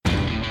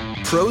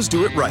Pros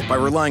do it right by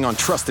relying on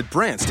trusted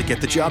brands to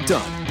get the job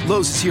done.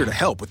 Lowe's is here to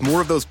help with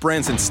more of those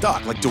brands in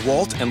stock like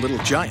DeWalt and Little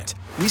Giant.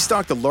 We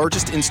stock the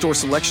largest in-store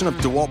selection of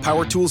DeWalt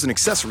power tools and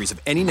accessories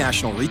of any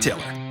national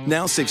retailer.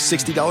 Now save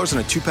 $60 on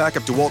a 2-pack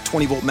of DeWalt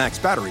 20-volt max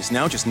batteries,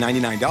 now just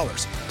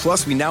 $99.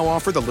 Plus, we now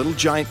offer the Little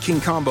Giant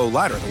King Combo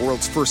ladder, the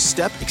world's first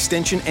step,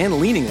 extension, and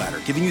leaning ladder,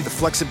 giving you the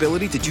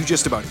flexibility to do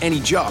just about any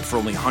job for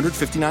only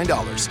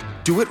 $159.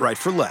 Do it right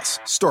for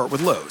less. Start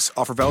with Lowe's.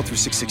 Offer valid through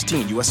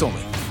 6/16, U.S.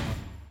 only.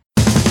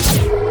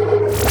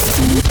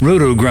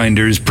 Roto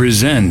Grinders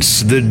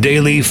presents the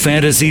Daily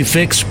Fantasy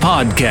Fix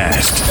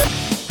podcast.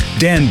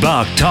 Dan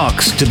Bach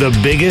talks to the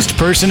biggest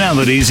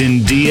personalities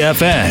in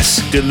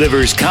DFS,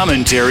 delivers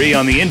commentary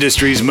on the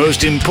industry's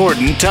most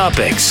important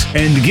topics,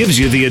 and gives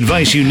you the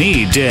advice you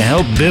need to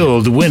help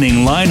build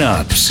winning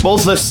lineups.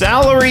 Both the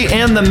salary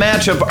and the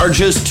matchup are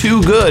just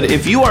too good.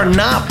 If you are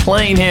not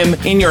playing him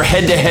in your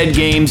head-to-head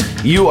games,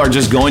 you are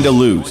just going to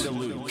lose.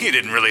 You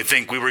didn't really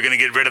think we were going to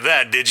get rid of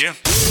that, did you?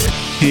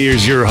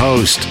 Here's your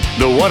host,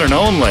 the one and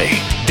only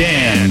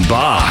Dan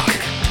Bach.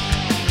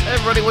 Hey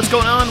everybody, what's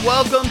going on?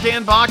 Welcome,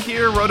 Dan Bach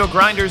here, Roto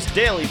Grinders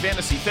Daily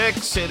Fantasy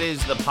Fix. It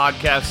is the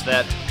podcast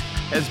that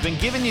has been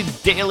giving you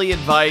daily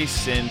advice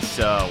since,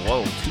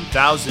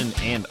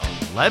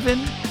 2011?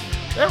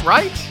 Is that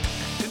right?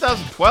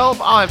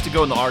 2012? I'll have to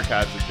go in the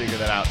archives and figure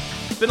that out.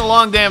 It's been a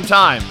long damn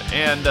time,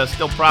 and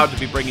still proud to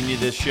be bringing you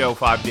this show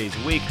 5 days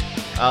a week.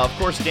 Of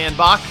course, Dan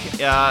Bach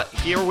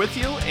here with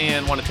you,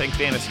 and want to thank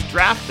Fantasy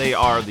Draft. They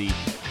are the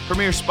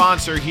premier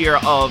sponsor here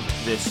of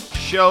this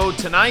show.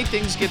 Tonight,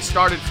 things get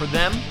started for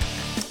them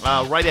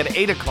right at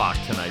 8 o'clock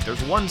tonight.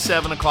 There's one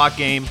 7 o'clock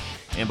game,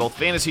 and both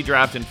Fantasy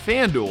Draft and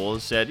FanDuel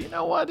said, you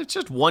know what, it's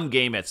just one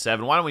game at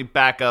 7. Why don't we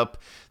back up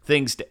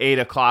things to 8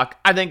 o'clock?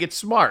 I think it's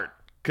smart,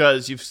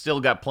 because you've still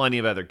got plenty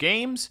of other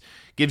games.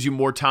 Gives you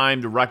more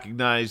time to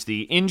recognize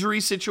the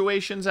injury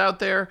situations out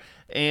there,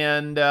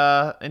 and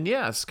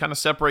yes, kind of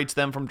separates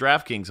them from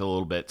DraftKings a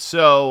little bit.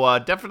 So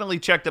definitely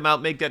check them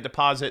out. Make that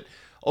deposit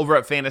over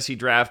at Fantasy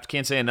Draft.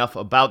 Can't say enough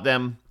about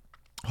them.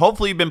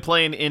 Hopefully you've been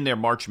playing in their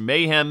March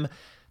Mayhem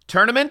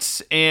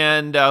tournaments,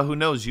 and who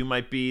knows, you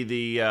might be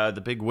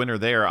the big winner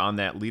there on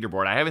that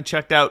leaderboard. I haven't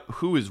checked out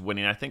who is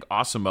winning. I think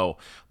Osimo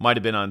might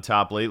have been on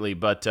top lately,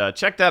 but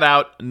check that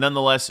out.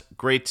 Nonetheless,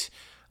 great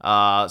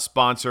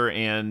sponsor,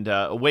 and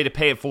a way to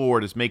pay it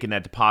forward is making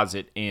that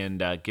deposit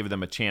and give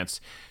them a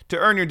chance to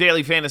earn your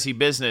daily fantasy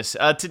business.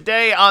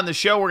 Today on the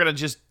show, we're going to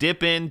just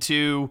dip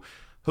into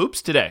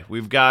hoops today.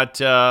 We've got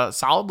a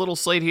solid little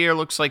slate here.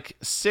 Looks like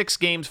 6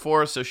 games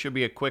for us, so should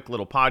be a quick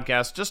little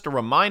podcast. Just a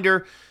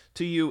reminder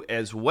to you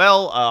as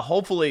well.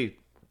 Hopefully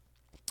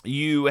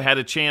you had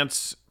a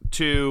chance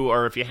to,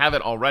 or if you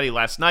haven't already,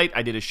 last night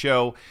I did a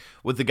show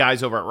with the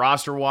guys over at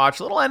Roster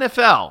Watch, a little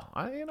NFL.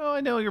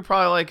 I know you're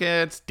probably like,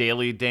 it's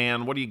daily,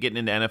 Dan. What are you getting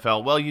into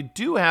NFL? Well, you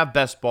do have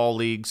best ball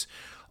leagues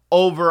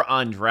over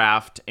on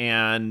Draft,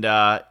 and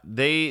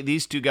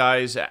these two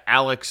guys,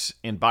 Alex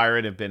and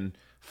Byron, have been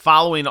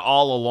following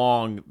all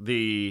along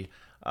the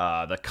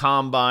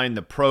combine,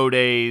 the pro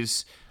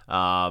days,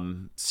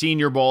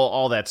 Senior Bowl,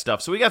 all that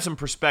stuff. So we got some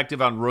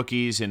perspective on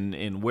rookies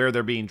and where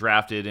they're being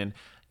drafted. And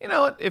you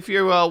know what? If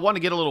you want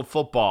to get a little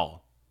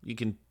football, you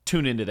can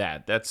tune into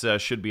that. That's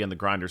should be on the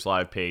Grinders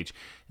Live page.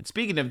 And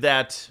speaking of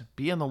that,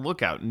 be on the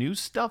lookout. New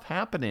stuff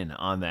happening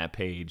on that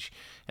page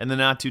in the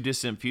not too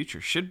distant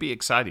future. Should be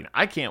exciting.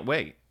 I can't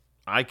wait.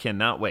 I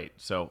cannot wait.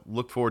 So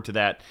look forward to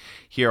that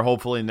here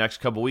hopefully in the next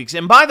couple weeks.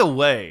 And by the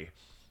way,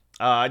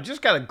 I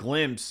just got a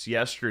glimpse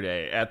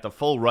yesterday at the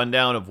full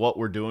rundown of what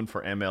we're doing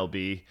for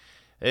MLB.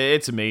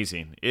 It's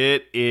amazing.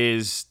 It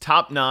is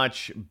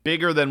top-notch,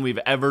 bigger than we've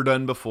ever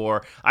done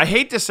before. I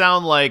hate to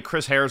sound like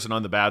Chris Harrison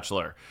on The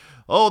Bachelor.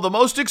 Oh, the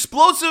most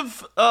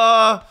explosive,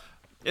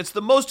 it's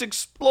the most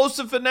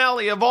explosive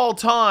finale of all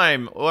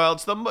time. Well,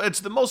 it's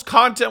the most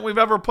content we've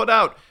ever put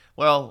out.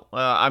 Well,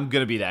 I'm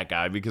going to be that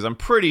guy because I'm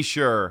pretty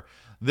sure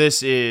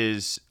this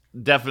is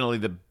definitely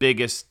the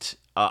biggest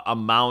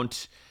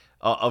amount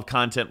of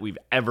content we've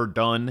ever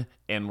done,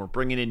 and we're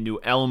bringing in new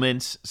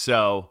elements,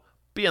 so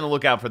be on the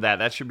lookout for that.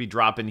 That should be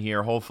dropping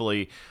here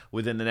hopefully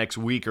within the next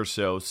week or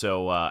so.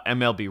 So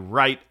MLB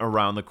right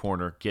around the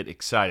corner. Get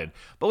excited.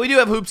 But we do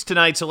have hoops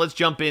tonight, so let's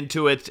jump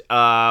into it.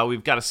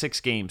 We've got a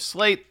 6-game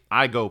slate.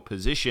 I go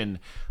position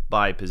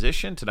by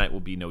position. Tonight will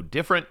be no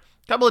different.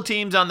 Couple of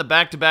teams on the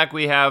back-to-back.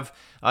 We have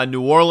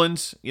New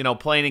Orleans,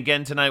 playing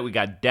again tonight. We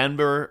got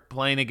Denver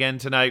playing again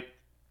tonight.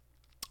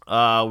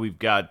 We've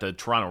got the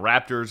Toronto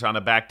Raptors on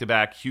a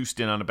back-to-back,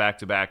 Houston on a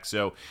back-to-back.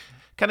 So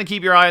kind of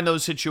keep your eye on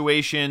those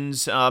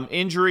situations.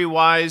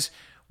 Injury-wise,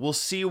 we'll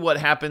see what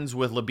happens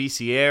with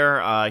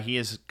Labissiere. He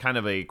is kind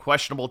of a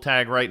questionable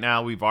tag right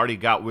now. We've already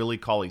got Willie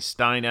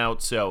Cauley-Stein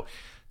out. So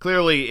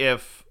clearly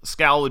if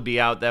Scal would be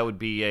out, that would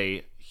be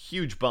a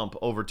huge bump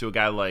over to a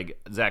guy like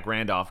Zach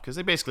Randolph because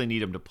they basically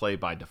need him to play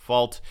by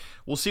default.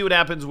 We'll see what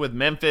happens with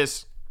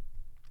Memphis.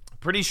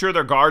 Pretty sure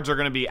their guards are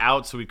going to be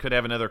out, so we could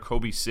have another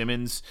Kobe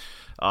Simmons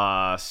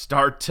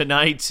start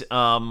tonight.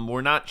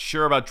 We're not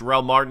sure about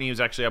Jarrell Martin. He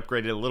was actually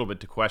upgraded a little bit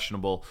to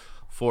questionable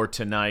for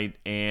tonight,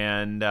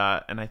 and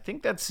I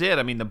think that's it.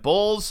 I mean, the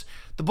Bulls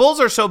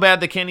are so bad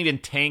they can't even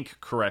tank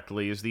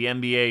correctly, as the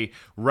NBA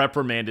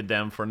reprimanded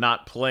them for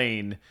not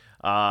playing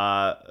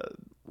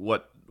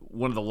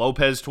one of the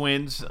Lopez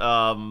twins,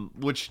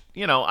 which,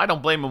 I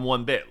don't blame him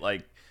one bit.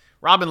 Like,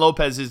 Robin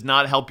Lopez does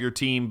not help your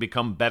team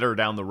become better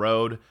down the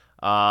road.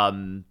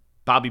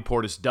 Bobby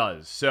Portis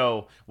does.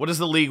 So what does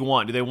the league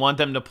want? Do they want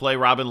them to play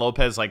Robin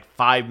Lopez like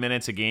 5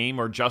 minutes a game,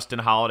 or Justin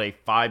Holiday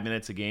 5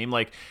 minutes a game?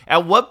 Like,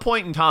 at what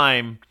point in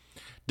time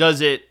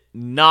does it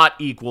not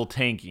equal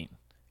tanking?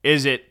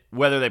 Is it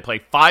whether they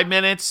play 5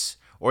 minutes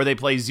or they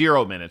play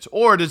 0 minutes?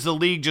 Or does the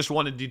league just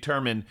want to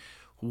determine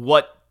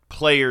what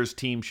players'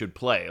 team should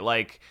play?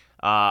 Like,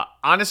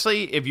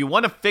 honestly, if you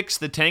want to fix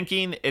the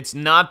tanking, it's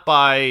not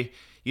by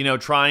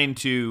trying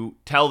to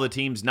tell the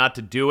teams not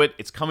to do it.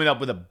 It's coming up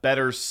with a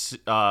better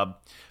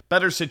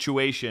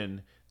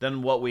situation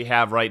than what we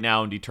have right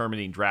now in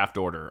determining draft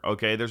order.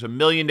 Okay, there's a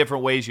million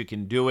different ways you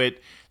can do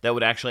it that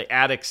would actually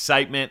add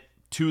excitement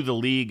to the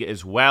league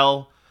as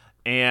well.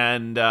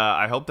 And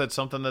I hope that's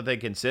something that they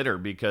consider,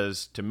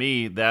 because to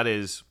me that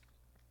is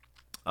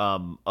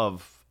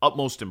of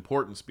utmost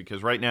importance,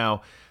 because right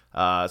now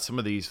some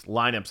of these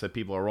lineups that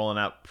people are rolling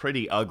out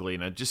pretty ugly,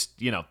 and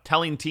just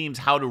telling teams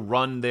how to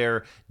run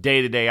their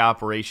day-to-day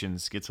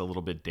operations gets a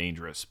little bit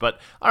dangerous. But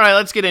all right,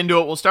 let's get into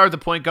it. We'll start with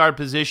the point guard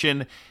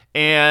position,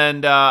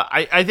 and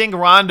I think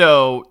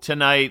Rondo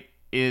tonight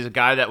is a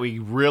guy that we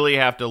really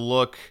have to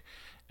look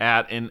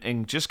at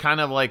and just kind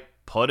of like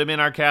put him in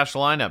our cash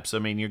lineups. I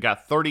mean, you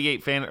got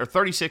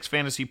 36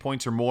 fantasy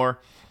points or more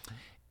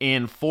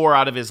in 4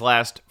 out of his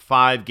last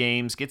 5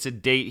 games. Gets a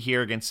date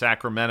here against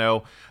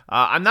Sacramento.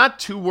 I'm not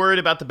too worried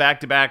about the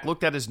back-to-back.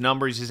 Looked at his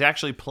numbers. He's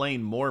actually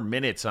playing more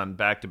minutes on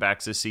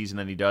back-to-backs this season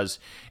than he does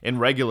in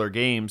regular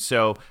games.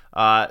 So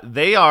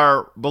they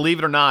are, believe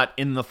it or not,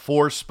 in the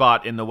 4th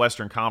spot in the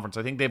Western Conference.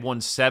 I think they've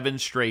won 7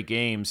 straight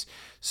games.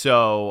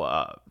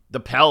 So the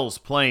Pels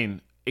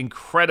playing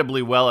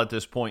incredibly well at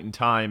this point in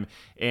time,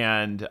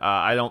 and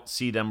I don't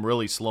see them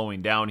really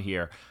slowing down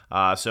here.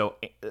 So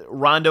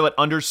Rondo at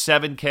under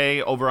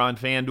 7K over on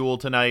FanDuel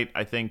tonight.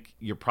 I think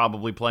you're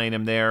probably playing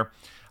him there.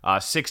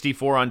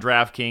 64 on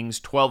DraftKings,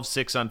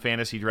 12.6 on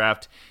Fantasy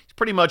Draft. It's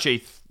pretty much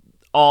a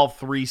all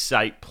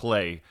 3-site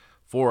play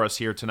for us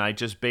here tonight,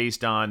 just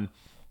based on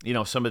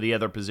some of the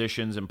other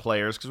positions and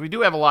players, because we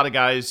do have a lot of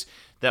guys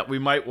that we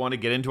might want to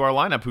get into our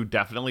lineup who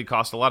definitely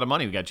cost a lot of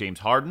money. We got James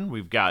Harden,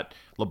 we've got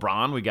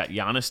LeBron, we got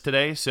Giannis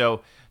today,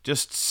 so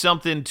just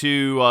something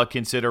to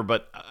consider.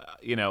 But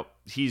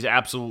he's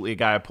absolutely a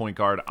guy at point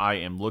guard I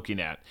am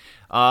looking at.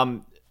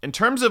 In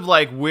terms of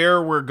like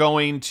where we're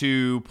going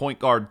to point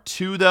guard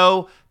 2,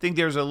 though, I think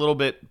there's a little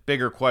bit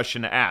bigger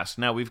question to ask.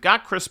 Now, we've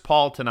got Chris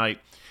Paul tonight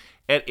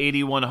at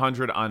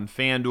 8,100 on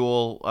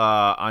FanDuel.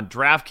 On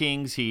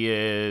DraftKings, he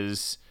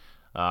is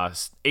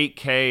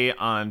 8K.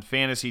 On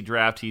Fantasy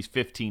Draft, he's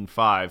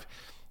 15.5.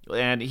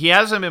 And he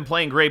hasn't been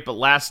playing great, but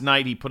last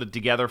night he put it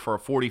together for a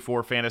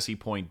 44 fantasy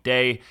point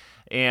day.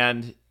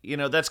 And,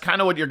 that's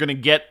kind of what you're going to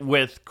get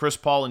with Chris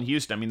Paul in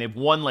Houston. I mean, they've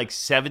won like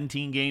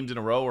 17 games in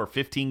a row or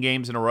 15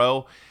 games in a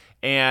row.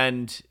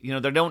 And,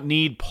 they don't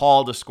need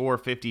Paul to score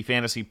 50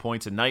 fantasy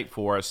points a night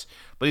for us,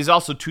 but he's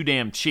also too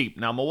damn cheap.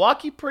 Now,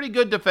 Milwaukee pretty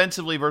good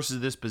defensively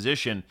versus this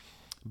position,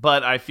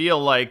 but I feel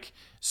like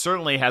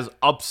certainly has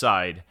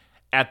upside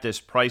at this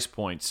price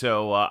point.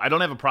 So I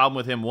don't have a problem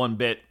with him one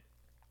bit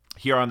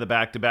here on the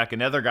back-to-back.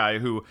 Another guy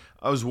who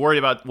I was worried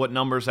about what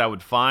numbers I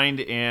would find,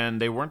 and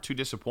they weren't too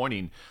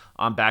disappointing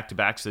on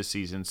back-to-backs this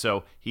season.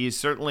 So he's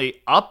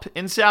certainly up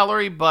in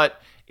salary,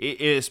 but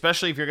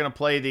especially if you're going to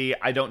play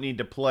I don't need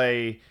to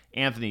play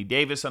Anthony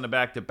Davis on a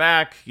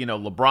back-to-back,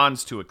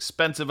 LeBron's too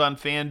expensive on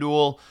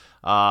FanDuel,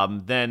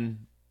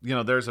 then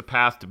there's a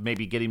path to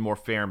maybe getting more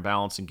fair and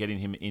balanced and getting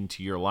him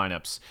into your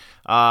lineups.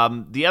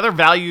 The other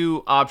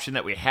value option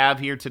that we have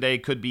here today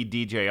could be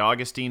DJ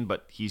Augustine,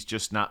 but he's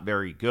just not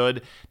very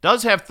good.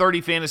 Does have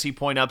 30 fantasy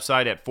point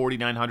upside at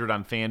 4,900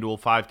 on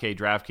FanDuel, 5K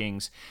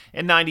DraftKings,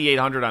 and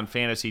 9,800 on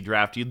Fantasy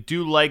Draft. You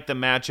do like the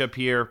matchup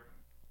here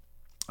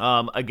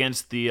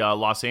against the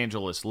Los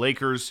Angeles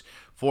Lakers.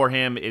 For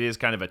him, it is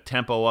kind of a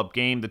tempo-up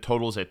game. The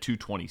total's at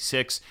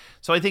 226,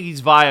 so I think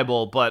he's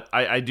viable, but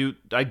I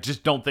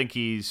just don't think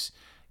he's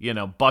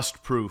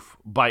bust-proof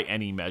by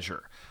any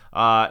measure.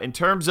 In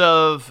terms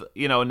of,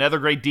 another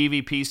great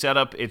DVP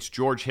setup, it's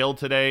George Hill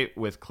today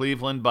with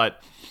Cleveland,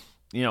 but,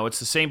 it's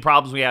the same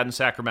problems we had in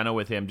Sacramento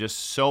with him. Just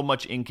so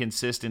much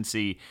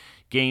inconsistency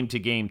game to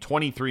game.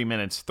 23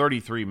 minutes,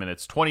 33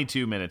 minutes,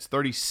 22 minutes,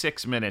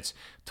 36 minutes,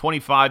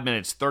 25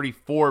 minutes,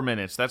 34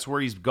 minutes. That's where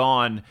he's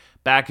gone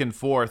back and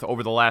forth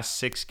over the last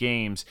 6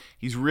 games.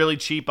 He's really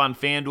cheap on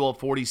FanDuel at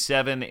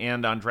 47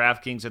 and on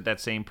DraftKings at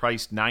that same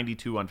price,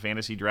 92 on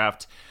Fantasy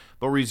Draft,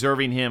 but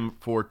reserving him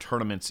for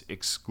tournaments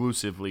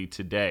exclusively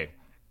today.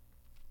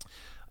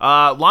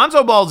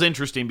 Lonzo Ball's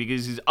interesting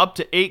because he's up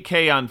to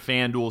 8K on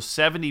FanDuel,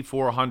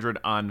 7,400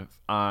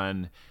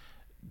 on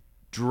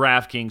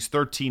DraftKings,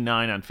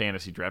 13.9 on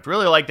Fantasy Draft.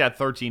 Really like that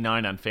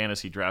 13.9 on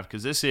Fantasy Draft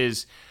because this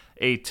is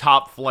a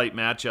top flight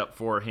matchup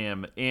for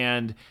him.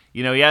 And,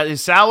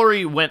 his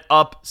salary went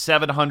up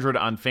 $700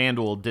 on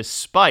FanDuel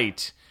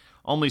despite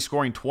only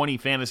scoring 20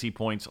 fantasy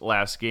points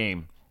last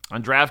game.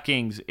 On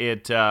DraftKings,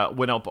 it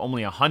went up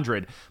only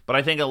 100, but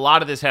I think a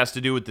lot of this has to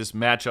do with this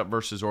matchup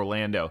versus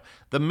Orlando.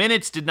 The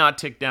minutes did not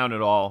tick down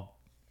at all.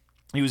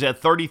 He was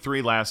at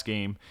 33 last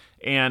game,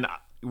 and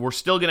we're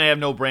still going to have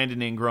no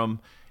Brandon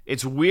Ingram.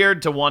 It's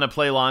weird to want to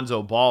play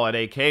Lonzo Ball at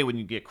AK when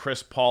you get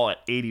Chris Paul at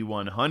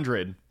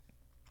 8,100,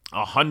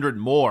 100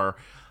 more.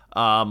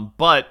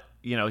 But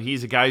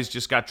he's a guy who's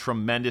just got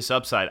tremendous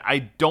upside. I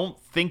don't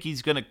think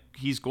he's going to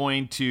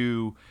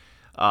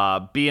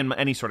be in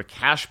any sort of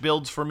cash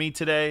builds for me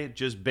today,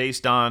 just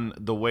based on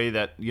the way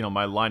that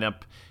my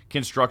lineup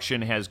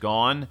construction has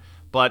gone.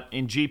 But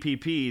in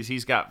GPPs,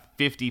 he's got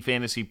 50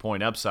 fantasy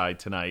point upside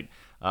tonight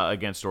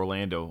against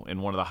Orlando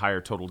in one of the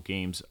higher total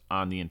games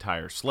on the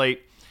entire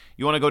slate.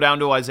 You want to go down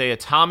to Isaiah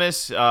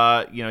Thomas.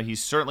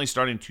 He's certainly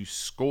starting to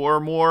score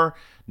more.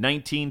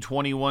 19,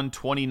 21,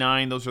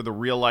 29. Those are the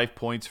real-life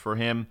points for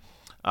him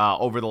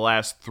over the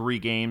last 3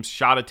 games.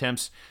 Shot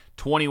attempts,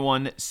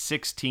 21,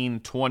 16,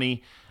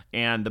 20.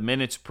 And the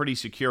minutes pretty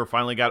secure.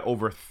 Finally got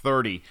over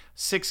 30.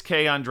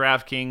 6K on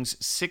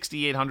DraftKings,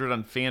 6,800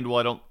 on FanDuel.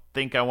 I don't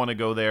think I want to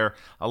go there.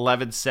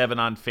 11-7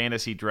 on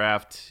Fantasy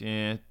Draft.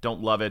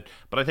 Don't love it.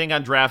 But I think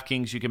on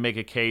DraftKings you can make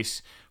a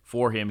case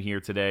for him here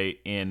today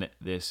in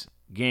this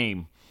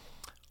game.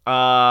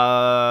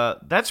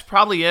 That's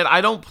probably it.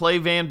 I don't play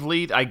Van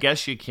Vliet. I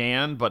guess you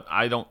can, but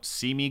I don't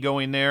see me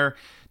going there.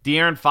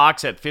 De'Aaron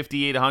Fox at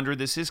 5,800.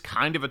 This is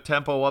kind of a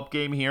tempo up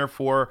game here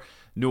for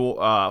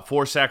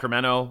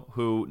Sacramento,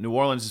 who New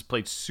Orleans has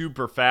played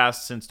super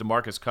fast since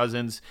DeMarcus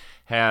Cousins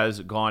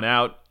has gone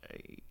out.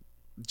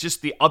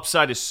 Just the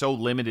upside is so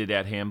limited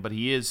at him, but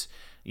he is,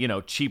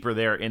 cheaper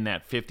there in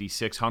that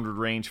 5,600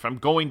 range. If I'm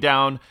going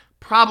down,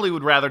 probably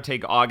would rather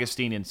take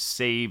Augustine and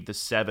save the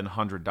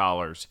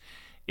 $700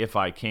 if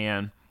I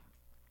can.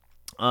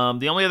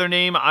 The only other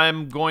name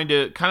I'm going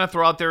to kind of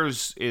throw out there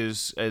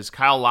is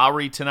Kyle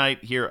Lowry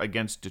tonight here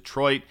against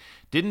Detroit.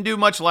 Didn't do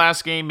much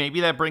last game.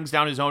 Maybe that brings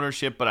down his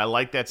ownership, but I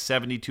like that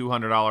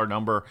 $7,200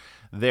 number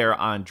there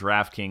on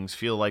DraftKings.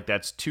 Feel like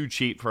that's too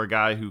cheap for a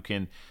guy who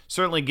can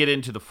certainly get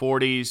into the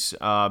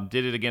 40s.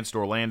 Did it against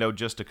Orlando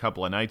just a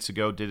couple of nights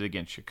ago. Did it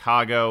against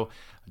Chicago.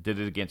 Did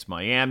it against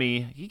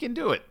Miami. He can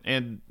do it.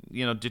 And,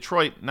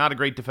 Detroit, not a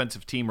great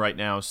defensive team right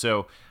now,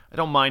 so I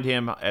don't mind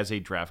him as a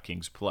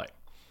DraftKings play.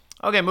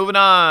 Okay, moving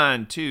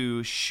on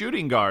to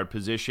shooting guard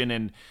position,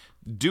 and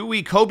do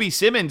we Kobe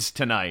Simmons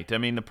tonight? I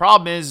mean, the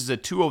problem is a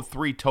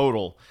 203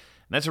 total,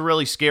 and that's a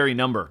really scary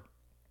number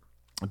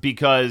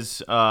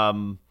because,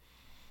 you've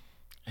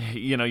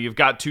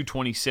got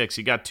 226,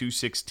 you got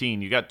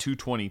 216, you got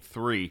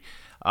 223,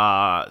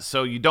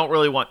 so you don't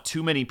really want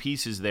too many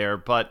pieces there,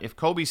 but if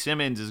Kobe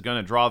Simmons is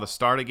going to draw the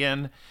start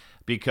again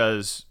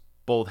because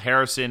both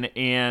Harrison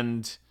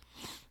and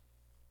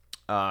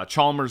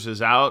Chalmers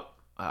is out,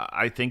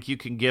 I think you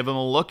can give him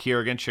a look here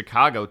against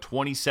Chicago.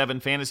 27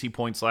 fantasy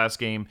points last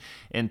game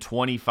in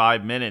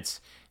 25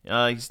 minutes.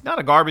 He's not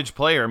a garbage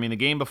player. I mean, the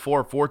game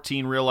before,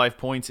 14 real-life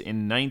points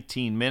in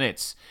 19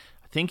 minutes.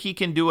 I think he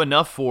can do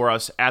enough for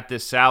us at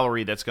this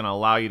salary that's going to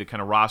allow you to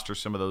kind of roster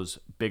some of those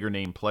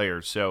bigger-name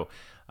players. So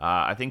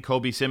I think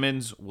Kobe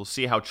Simmons, we'll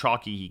see how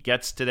chalky he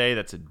gets today.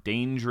 That's a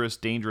dangerous,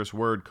 dangerous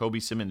word, Kobe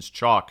Simmons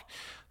chalk.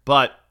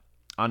 But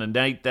on a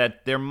night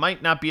that there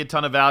might not be a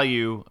ton of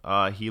value,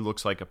 he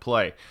looks like a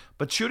play.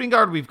 But shooting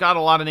guard, we've got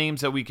a lot of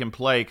names that we can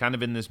play kind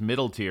of in this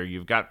middle tier.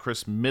 You've got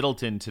Chris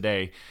Middleton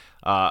today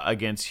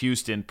against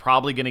Houston.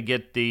 Probably going to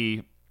get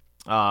the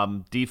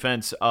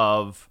defense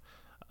of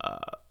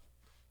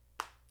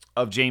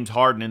James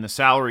Harden, and the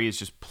salary is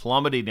just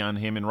plummeting on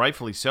him, and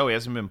rightfully so. He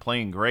hasn't been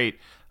playing great.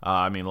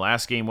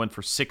 Last game went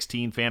for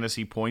 16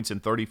 fantasy points in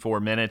 34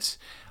 minutes.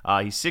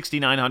 He's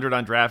 6,900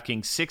 on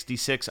DraftKings,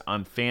 66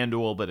 on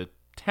FanDuel, but a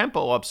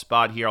tempo up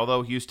spot here,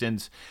 although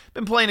Houston's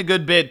been playing a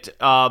good bit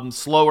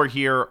slower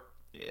here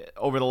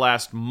over the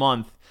last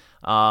month.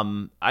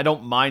 I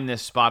don't mind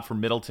this spot for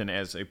Middleton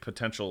as a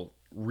potential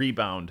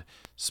rebound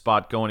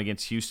spot going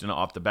against Houston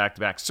off the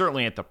back-to-back,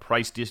 certainly at the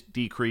price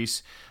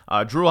decrease.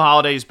 Drew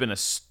Holiday's been a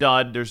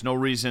stud. There's no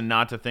reason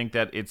not to think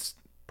that it's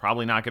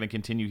probably not going to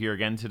continue here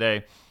again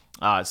today.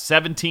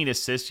 17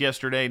 assists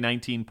yesterday,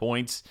 19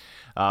 points,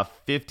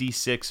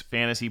 56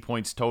 fantasy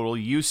points total.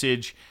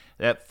 Usage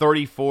at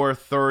 34,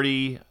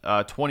 30,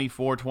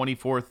 24,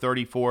 24,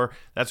 34.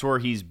 That's where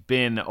he's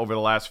been over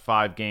the last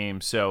 5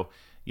 games. So,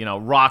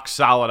 rock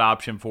solid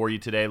option for you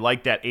today.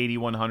 Like that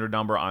 8,100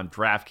 number on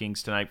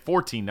DraftKings tonight.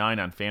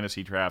 14.9 on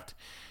Fantasy Draft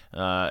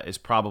is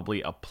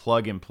probably a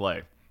plug and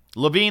play.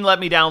 Levine let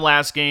me down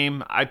last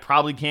game. I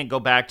probably can't go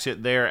back to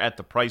there at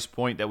the price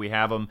point that we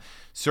have him.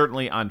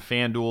 Certainly on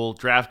FanDuel.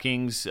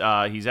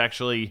 DraftKings, he's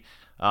actually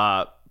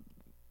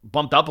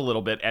bumped up a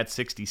little bit at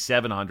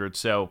 6,700.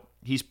 So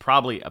he's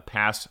probably a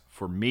pass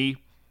for me.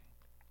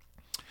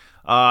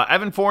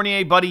 Evan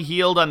Fournier, Buddy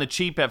Hield on the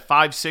cheap at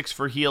 5.6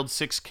 for Hield,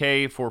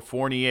 6K for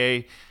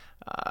Fournier.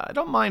 I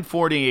don't mind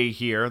 48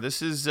 here.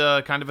 This is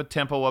kind of a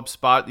tempo up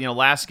spot.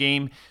 Last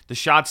game, the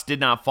shots did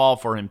not fall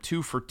for him.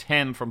 2 for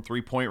 10 from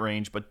three-point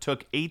range, but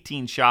took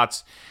 18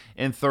 shots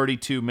in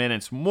 32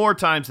 minutes. More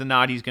times than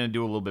not, he's going to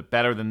do a little bit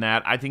better than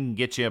that. I think he can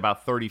get you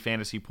about 30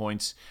 fantasy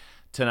points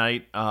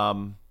tonight.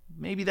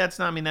 Maybe that's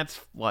not, that's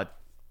what?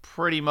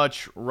 Pretty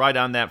much right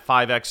on that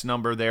 5X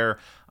number there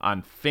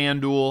on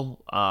FanDuel.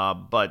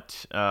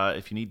 But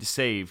if you need to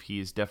save, he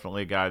is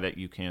definitely a guy that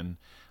you can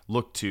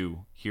look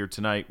to here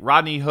tonight.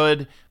 Rodney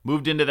Hood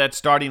moved into that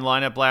starting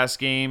lineup last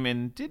game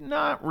and did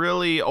not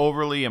really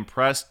overly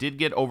impress. Did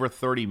get over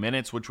 30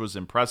 minutes, which was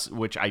impressive,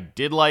 which I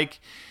did like.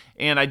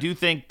 And I do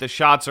think the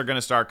shots are going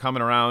to start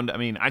coming around.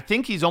 I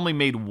think he's only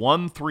made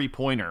one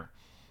three-pointer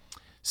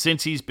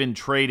since he's been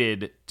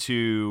traded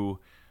to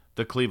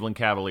the Cleveland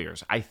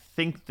Cavaliers. I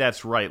think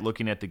that's right,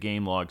 looking at the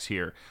game logs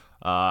here.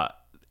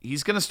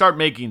 He's going to start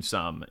making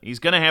some. He's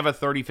going to have a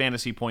 30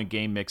 fantasy point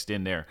game mixed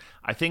in there.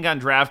 I think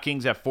on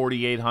DraftKings at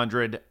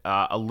 4,800,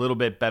 a little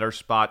bit better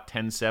spot,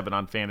 10-7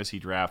 on Fantasy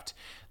Draft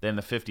than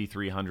the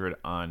 5,300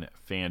 on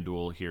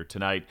FanDuel here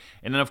tonight.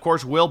 And then, of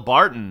course, Will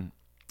Barton.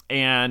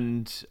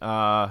 And,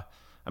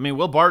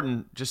 Will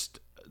Barton,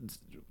 just,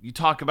 you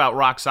talk about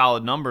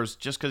rock-solid numbers,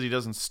 just because he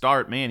doesn't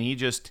start, man, he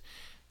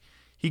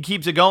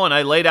keeps it going.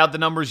 I laid out the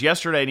numbers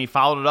yesterday, and he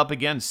followed it up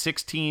again,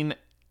 16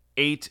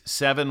 8,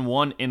 7,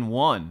 1, and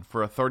 1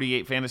 for a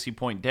 38 fantasy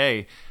point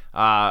day.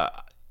 I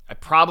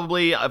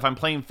probably, if I'm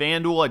playing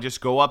FanDuel, I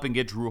just go up and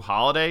get Drew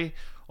Holiday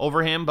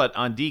over him. But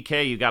on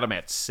DK, you got him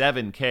at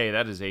 7K.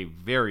 That is a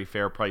very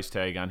fair price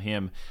tag on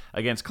him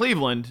against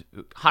Cleveland.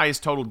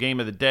 Highest total game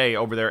of the day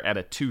over there at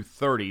a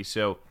 230.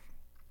 So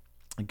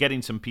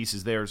getting some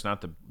pieces there is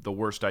not the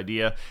worst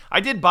idea. I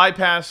did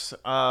bypass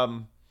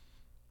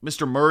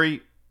Mr.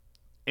 Murray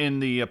in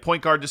the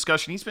point guard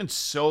discussion. He's been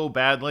so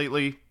bad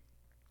lately.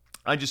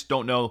 I just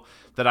don't know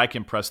that I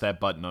can press that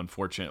button,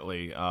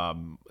 unfortunately,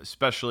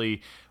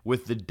 especially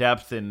with the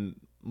depth. And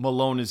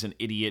Malone is an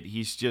idiot.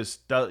 He's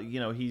just,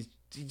 he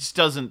just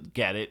doesn't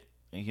get it.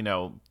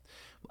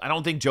 I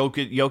don't think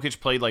Jokic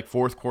played like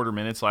fourth quarter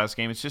minutes last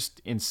game. It's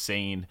just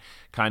insane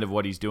kind of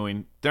what he's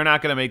doing. They're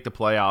not going to make the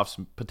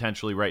playoffs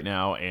potentially right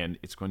now, and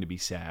it's going to be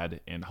sad.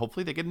 And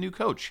hopefully they get a new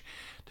coach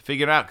to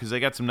figure it out because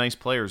they got some nice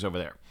players over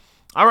there.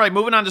 All right,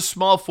 moving on to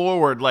small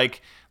forward.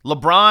 Like,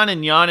 LeBron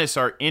and Giannis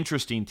are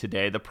interesting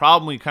today. The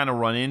problem we kind of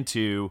run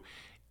into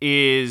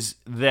is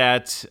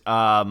that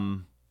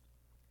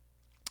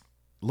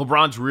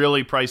LeBron's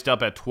really priced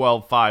up at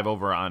 12.5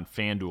 over on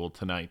FanDuel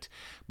tonight.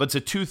 But it's a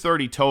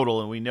 230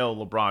 total, and we know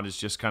LeBron is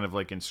just kind of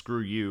like in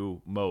screw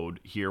you mode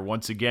here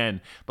once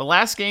again. But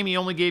last game, he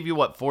only gave you,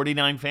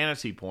 49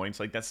 fantasy points?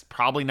 Like, that's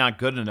probably not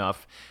good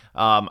enough.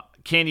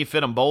 Can you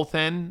fit them both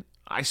in?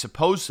 I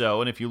suppose so.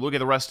 And if you look at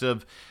the rest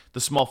of the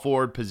small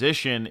forward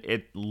position,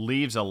 it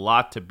leaves a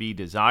lot to be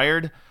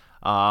desired.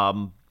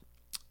 But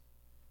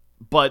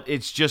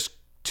it's just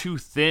too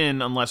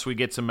thin unless we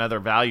get some other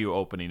value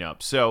opening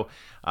up. So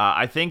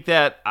I think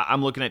that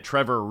I'm looking at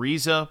Trevor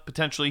Ariza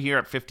potentially here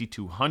at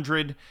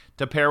 5,200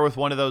 to pair with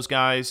one of those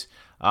guys.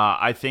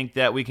 I think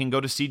that we can go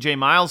to CJ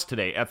Miles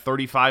today at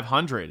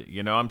 3,500.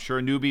 I'm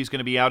sure Newbie's going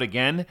to be out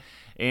again.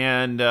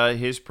 And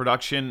his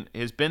production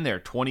has been there,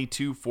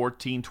 22,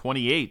 14,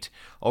 28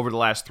 over the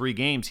last 3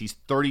 games. He's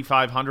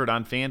 3,500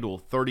 on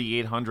FanDuel,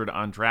 3,800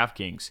 on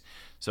DraftKings.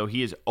 So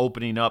he is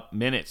opening up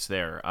minutes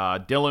there.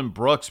 Dylan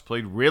Brooks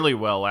played really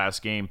well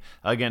last game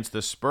against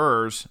the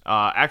Spurs.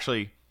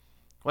 Actually,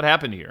 what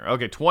happened here?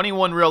 Okay,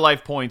 21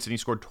 real-life points, and he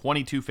scored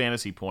 22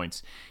 fantasy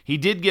points. He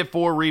did get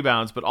 4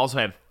 rebounds, but also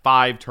had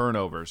 5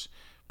 turnovers.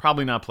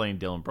 Probably not playing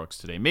Dylan Brooks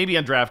today. Maybe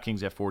on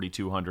DraftKings at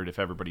 4,200 if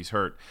everybody's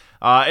hurt.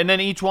 And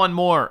then each one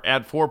more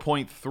at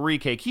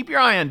 4.3K. Keep your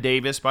eye on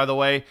Davis, by the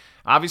way.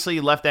 Obviously,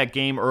 he left that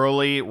game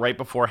early, right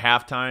before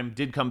halftime.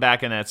 Did come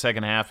back in that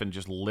second half and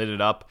just lit it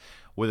up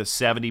with a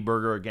 70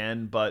 burger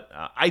again. But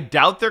I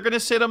doubt they're going to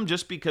sit him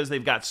just because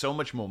they've got so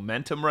much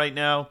momentum right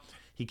now.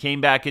 He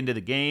came back into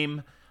the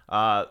game.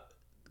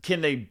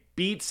 Can they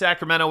beat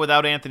Sacramento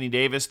without Anthony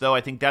Davis, though? I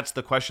think that's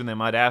the question they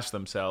might ask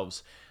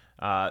themselves.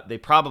 They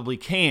probably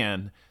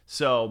can,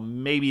 so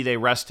maybe they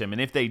rest him.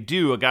 And if they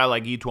do, a guy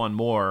like Etuan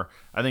Moore,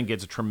 I think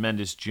gets a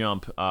tremendous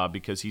jump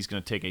because he's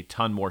going to take a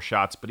ton more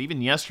shots. But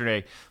even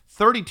yesterday,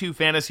 32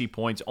 fantasy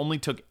points, only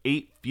took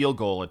 8 field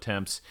goal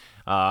attempts,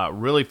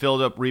 really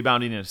filled up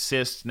rebounding and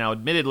assists. Now,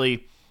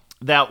 admittedly,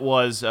 that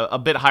was a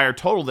bit higher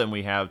total than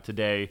we have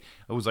today.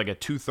 It was like a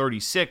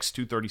 236,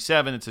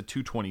 237. It's a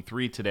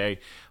 223 today.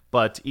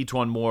 But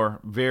Etuan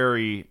Moore,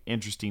 very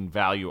interesting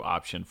value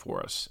option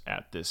for us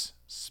at this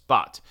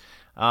spot.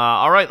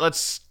 All right,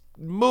 let's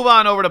move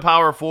on over to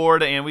power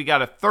forward, and we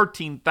got a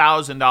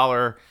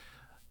 $13,000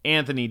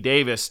 Anthony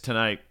Davis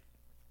tonight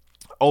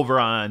over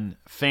on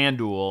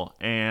FanDuel,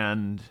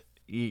 and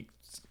he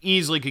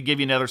easily could give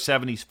you another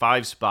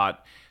 75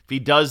 spot. If he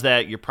does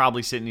that, you're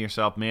probably sitting to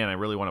yourself, man, I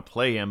really want to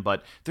play him.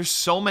 But there's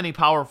so many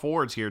power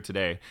forwards here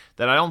today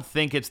that I don't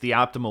think it's the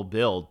optimal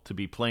build to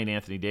be playing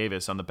Anthony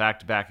Davis on the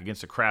back-to-back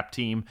against a crap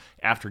team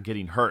after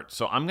getting hurt.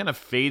 So I'm going to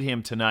fade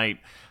him tonight.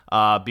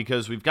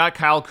 because we've got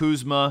Kyle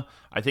Kuzma.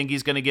 I think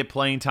he's going to get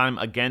playing time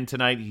again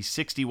tonight. He's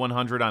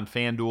 6,100 on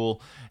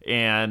FanDuel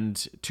and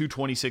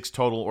 226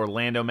 total.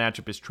 Orlando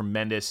matchup is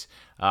tremendous.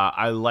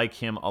 I like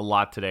him a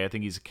lot today. I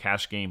think he's a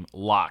cash game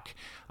lock.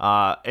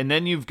 And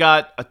then you've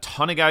got a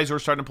ton of guys who are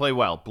starting to play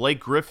well. Blake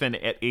Griffin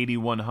at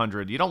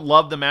 8,100. You don't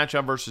love the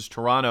matchup versus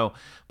Toronto,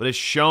 but it's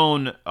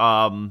shown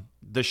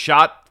the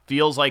shot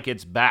feels like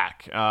it's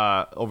back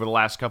over the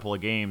last couple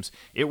of games.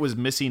 It was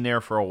missing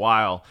there for a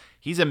while.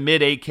 He's a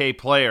mid-8K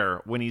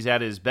player when he's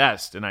at his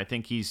best, and I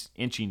think he's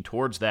inching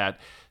towards that.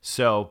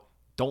 So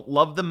don't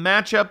love the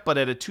matchup, but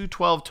at a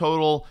 212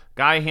 total,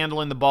 guy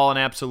handling the ball an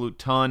absolute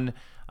ton,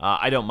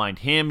 I don't mind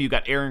him. You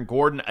got Aaron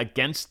Gordon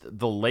against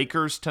the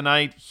Lakers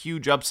tonight.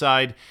 Huge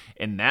upside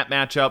in that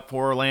matchup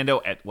for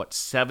Orlando at,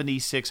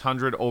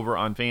 7,600 over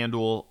on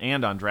FanDuel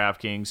and on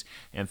DraftKings,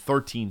 and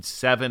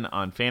 13,700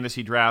 on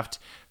Fantasy Draft.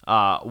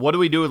 What do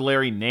we do with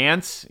Larry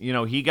Nance?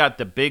 He got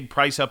the big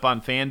price up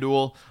on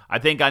FanDuel. I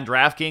think on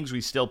DraftKings,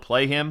 we still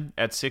play him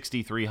at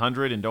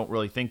 6,300 and don't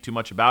really think too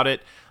much about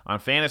it. On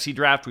Fantasy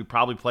Draft, we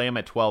probably play him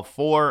at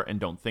 12,400 and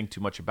don't think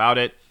too much about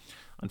it.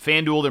 On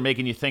FanDuel, they're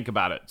making you think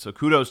about it. So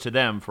kudos to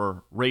them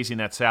for raising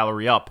that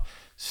salary up.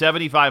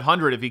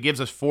 7,500, if he gives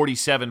us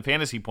 47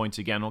 fantasy points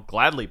again, we'll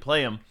gladly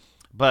play him.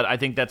 But I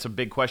think that's a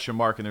big question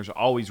mark, and there's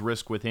always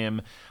risk with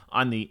him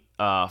on the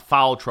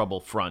foul trouble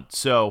front.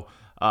 So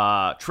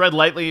tread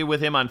lightly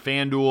with him on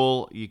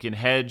FanDuel. You can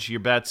hedge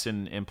your bets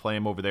and play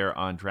him over there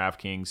on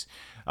DraftKings.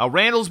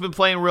 Randall's been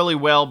playing really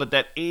well, but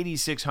that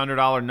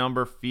 $8,600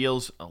 number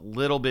feels a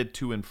little bit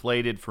too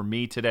inflated for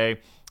me today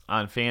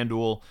on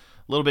FanDuel.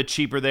 A little bit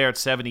cheaper there at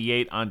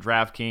 78 on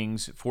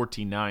DraftKings,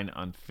 14.9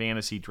 on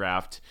Fantasy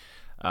Draft.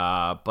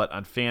 But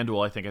on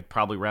FanDuel, I think I'd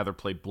probably rather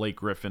play Blake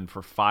Griffin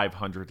for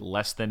 500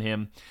 less than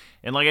him.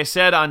 And like I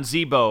said on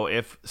Zebo,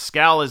 if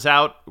Scal is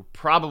out,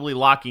 probably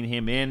locking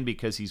him in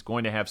because he's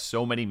going to have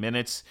so many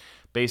minutes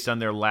based on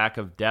their lack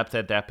of depth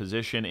at that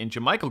position. And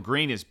JaMychal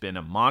Green has been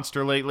a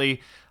monster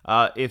lately.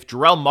 If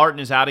Jarrell Martin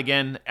is out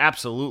again,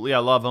 absolutely I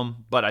love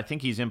him, but I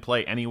think he's in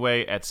play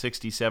anyway at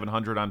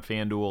 6,700 on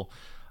FanDuel.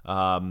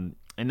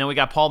 And then we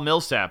got Paul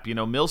Millsap.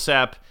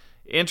 Millsap,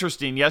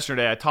 interesting,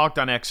 yesterday I talked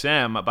on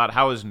XM about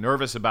how I was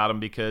nervous about him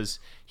because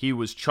he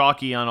was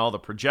chalky on all the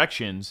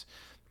projections,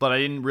 but I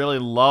didn't really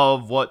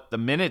love what the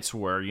minutes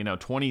were,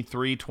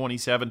 23,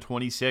 27,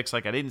 26.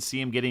 Like, I didn't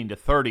see him getting to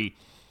 30.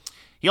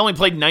 He only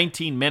played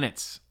 19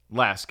 minutes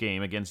last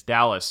game against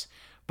Dallas,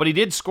 but he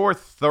did score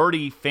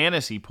 30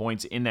 fantasy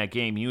points in that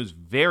game. He was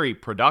very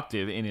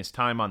productive in his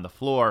time on the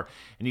floor,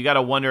 and you got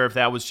to wonder if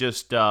that was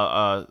just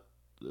the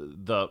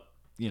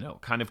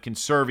kind of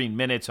conserving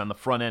minutes on the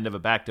front end of a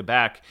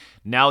back-to-back.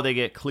 Now they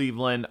get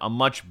Cleveland, a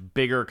much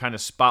bigger kind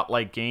of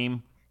spotlight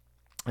game.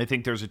 I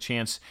think there's a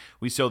chance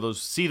we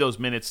see those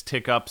minutes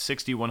tick up,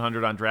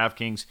 6,100 on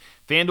DraftKings.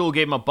 FanDuel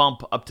gave him a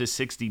bump up to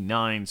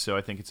 69, so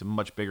I think it's a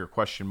much bigger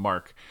question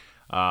mark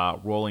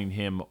rolling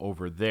him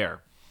over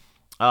there.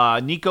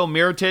 Nico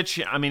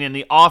Mirotic, in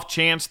the off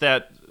chance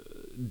that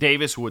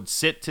Davis would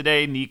sit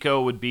today,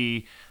 Nico would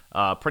be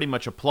pretty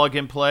much a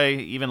plug-and-play.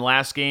 Even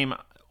last game,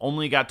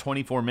 only got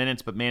 24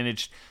 minutes, but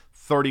managed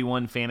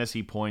 31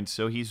 fantasy points.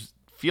 So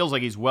feels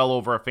like he's well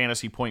over a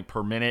fantasy point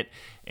per minute.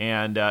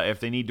 And if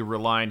they need to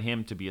rely on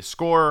him to be a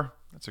scorer,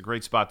 that's a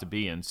great spot to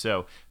be in.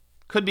 So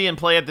could be in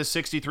play at the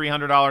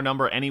 $6,300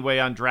 number anyway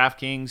on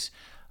DraftKings.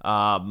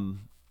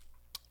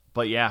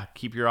 But yeah,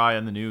 keep your eye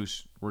on the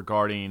news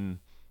regarding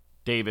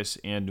Davis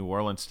and New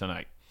Orleans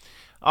tonight.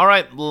 All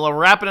right,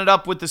 wrapping it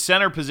up with the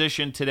center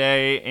position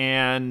today.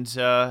 And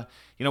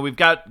we've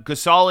got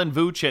Gasol and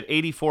Vooch at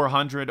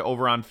 8,400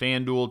 over on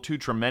FanDuel. Two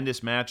tremendous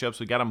matchups.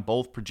 We got them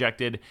both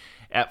projected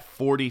at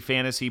 40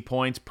 fantasy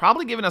points.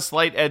 Probably giving a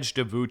slight edge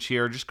to Vooch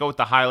here. Just go with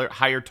the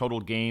higher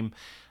total game.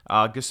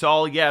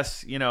 Gasol,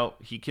 yes,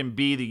 he can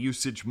be the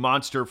usage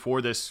monster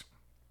for this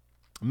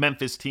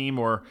Memphis team,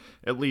 or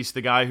at least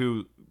the guy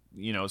who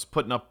is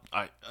putting up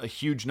a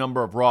huge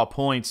number of raw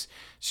points.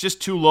 It's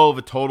just too low of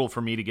a total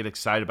for me to get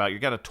excited about. You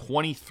got a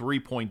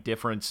 23-point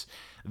difference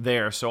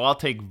there, so I'll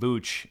take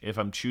Vooch if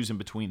I'm choosing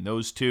between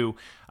those two.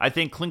 I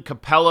think Clint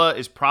Capella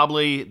is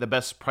probably the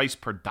best price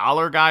per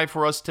dollar guy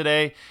for us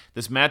today.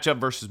 This matchup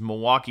versus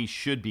Milwaukee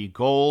should be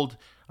gold.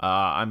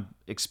 I'm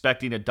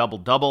expecting a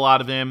double-double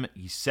out of him.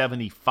 He's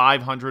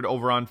 7,500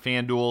 over on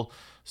FanDuel,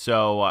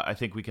 so I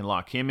think we can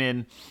lock him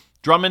in.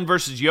 Drummond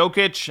versus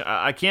Jokic.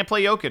 I can't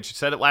play Jokic. I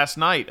said it last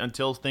night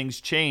until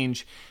things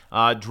change.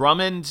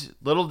 Drummond,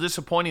 little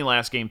disappointing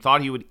last game.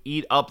 Thought he would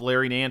eat up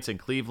Larry Nance in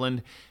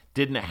Cleveland.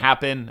 Didn't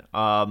happen.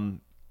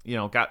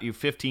 Got you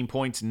 15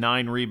 points,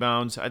 9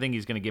 rebounds. I think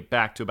he's going to get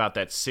back to about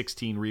that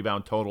 16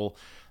 rebound total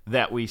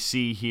that we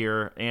see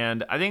here.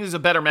 And I think this is a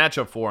better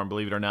matchup for him,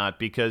 believe it or not,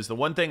 because the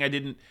one thing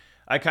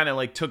I kind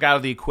of took out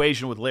of the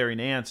equation with Larry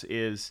Nance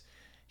is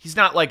he's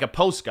not like a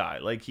post guy.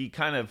 Like, he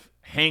kind of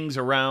hangs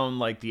around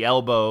like the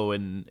elbow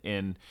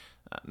and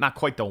not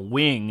quite the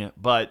wing,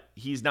 but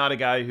he's not a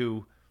guy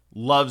who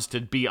loves to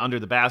be under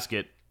the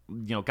basket.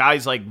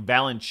 Guys like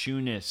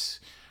Valanciunas,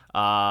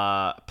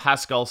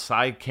 Pascal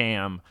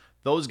Siakam,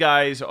 those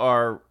guys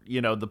are,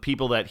 the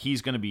people that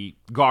he's going to be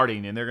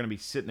guarding, and they're going to be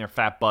sitting their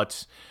fat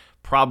butts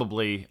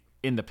probably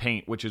in the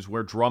paint, which is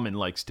where Drummond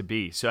likes to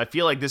be. So I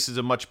feel like this is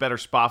a much better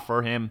spot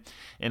for him,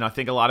 and I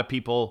think a lot of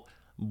people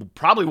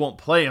probably won't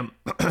play him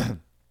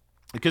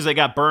because they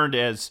got burned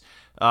as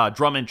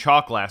Drummond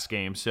chalk last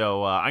game.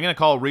 So I'm going to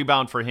call a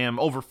rebound for him,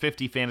 over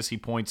 50 fantasy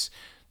points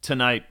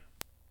tonight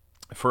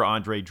for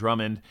Andre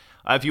Drummond.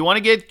 If you want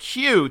to get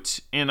cute,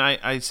 and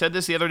I said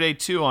this the other day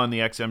too on the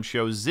XM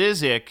show,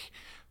 Zizic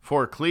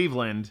for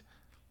Cleveland,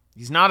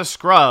 he's not a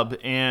scrub,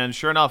 and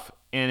sure enough,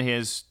 in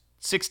his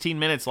 16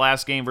 minutes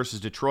last game versus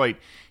Detroit,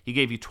 he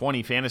gave you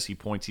 20 fantasy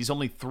points. He's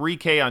only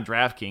 $3K on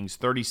DraftKings,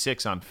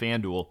 36 on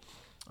FanDuel.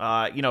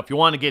 If you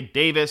want to get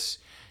Davis,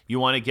 you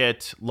want to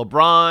get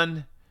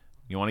LeBron,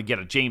 you want to get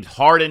a James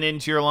Harden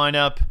into your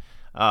lineup,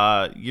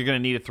 you're going to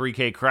need a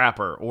 3K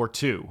crapper or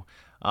two.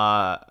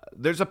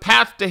 There's a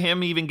path to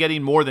him even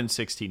getting more than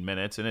 16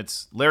 minutes, and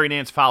it's Larry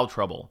Nance foul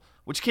trouble,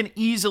 which can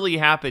easily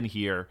happen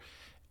here.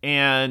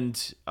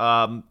 And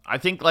I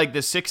think like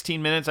the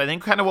 16 minutes, I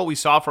think kind of what we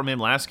saw from him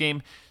last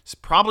game is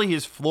probably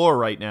his floor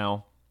right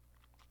now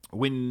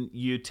when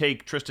you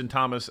take Tristan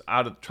Thompson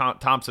out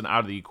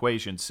of the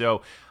equation.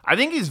 So I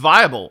think he's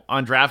viable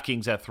on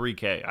DraftKings at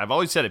 3K. I've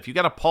always said if you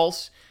got a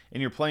pulse and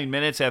you're playing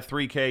minutes at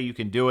 3K, you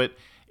can do it.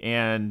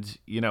 And,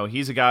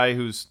 he's a guy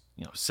who's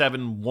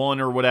 7-1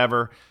 or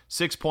whatever,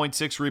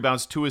 6.6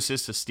 rebounds, 2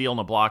 assists, a steal, and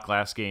a block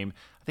last game.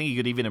 I think he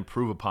could even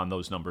improve upon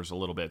those numbers a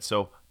little bit.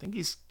 So I think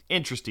he's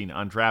interesting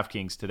on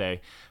DraftKings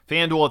today.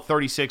 FanDuel at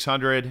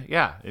 3,600.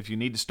 Yeah, if you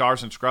need to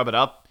stars and scrub it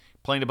up,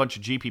 playing a bunch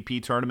of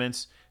GPP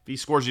tournaments, if he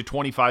scores you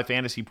 25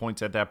 fantasy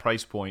points at that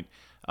price point,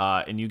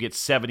 and you get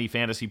 70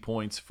 fantasy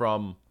points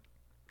from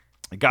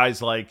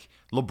guys like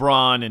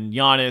LeBron and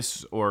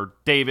Giannis or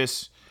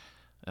Davis,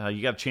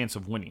 you got a chance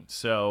of winning.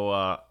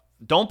 So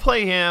don't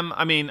play him.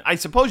 I mean, I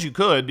suppose you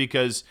could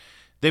because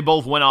they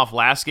both went off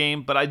last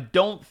game, but I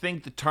don't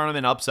think the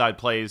tournament upside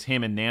play is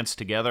him and Nance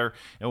together.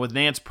 And with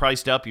Nance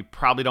priced up, you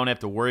probably don't have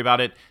to worry about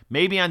it.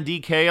 Maybe on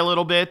DK a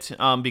little bit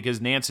because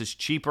Nance is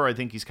cheaper. I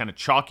think he's kind of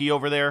chalky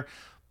over there.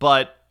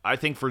 But I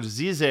think for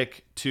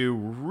Zizic to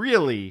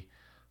really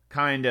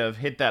kind of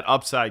hit that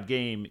upside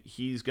game,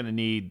 he's going to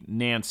need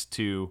Nance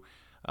to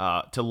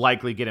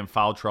likely get in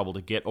foul trouble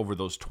to get over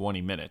those 20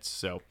 minutes.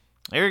 So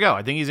there you go.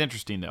 I think he's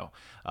interesting, though.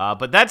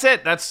 But that's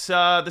it. That's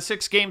the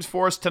 6 games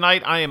for us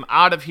tonight. I am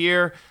out of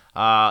here.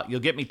 You'll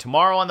get me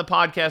tomorrow on the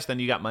podcast. Then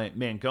you got my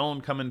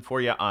Mangone coming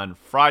for you on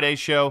Friday's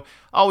show.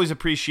 Always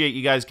appreciate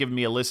you guys giving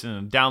me a listen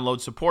and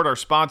download. Support our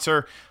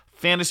sponsor,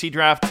 Fantasy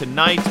Draft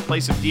tonight. Play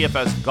some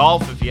DFS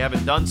golf if you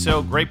haven't done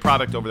so. Great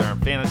product over there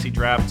on Fantasy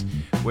Draft,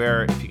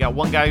 where if you got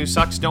one guy who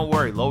sucks, don't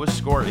worry. Lowest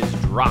score is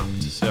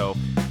dropped. So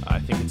I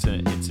think it's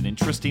an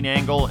interesting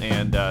angle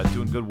and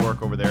doing good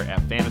work over there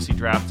at Fantasy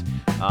Draft.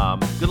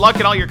 Good luck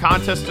in all your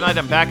contests tonight.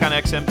 I'm back on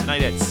XM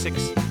tonight at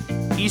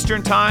 6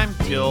 Eastern Time.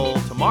 Till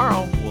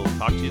tomorrow, we'll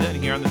talk to you then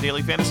here on the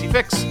Daily Fantasy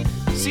Fix.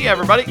 See you,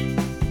 everybody.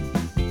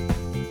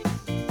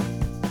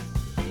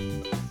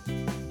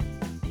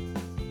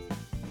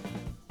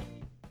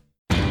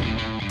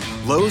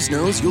 Lowe's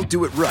knows you'll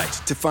do it right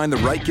to find the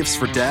right gifts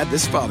for Dad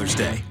this Father's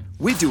Day.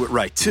 We do it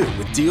right, too,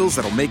 with deals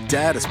that'll make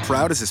Dad as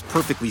proud as his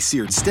perfectly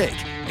seared steak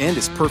and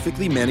his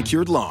perfectly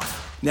manicured lawn.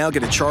 Now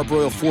get a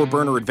Charbroil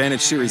 4-burner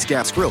Advantage Series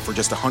gas grill for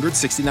just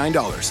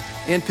 $169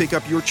 and pick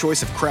up your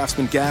choice of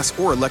Craftsman gas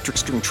or electric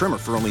string trimmer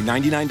for only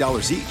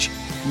 $99 each.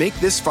 Make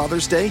this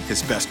Father's Day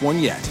his best one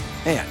yet.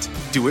 And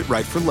do it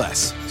right for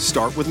less.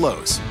 Start with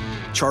Lowe's.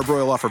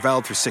 Charbroil offer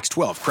valid through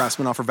 6/12.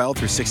 Craftsman offer valid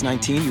through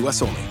 6/19,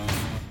 U.S. only.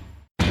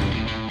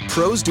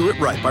 Pros do it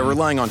right by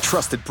relying on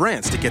trusted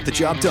brands to get the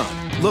job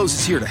done. Lowe's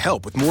is here to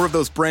help with more of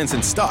those brands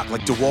in stock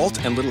like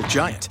DeWalt and Little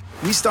Giant.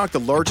 We stock the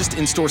largest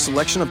in-store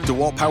selection of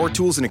DeWalt power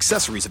tools and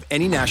accessories of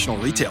any national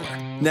retailer.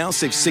 Now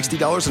save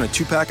 $60 on a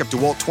 2-pack of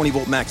DeWalt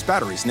 20-volt max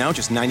batteries, now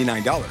just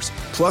 $99.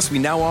 Plus, we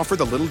now offer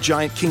the Little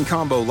Giant King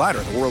Combo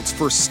ladder, the world's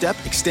first step,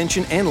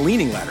 extension, and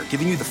leaning ladder,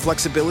 giving you the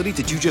flexibility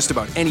to do just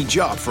about any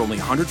job for only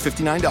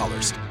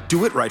 $159.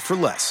 Do it right for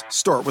less.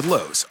 Start with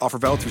Lowe's. Offer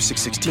valid through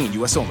 6/16,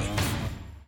 U.S. only.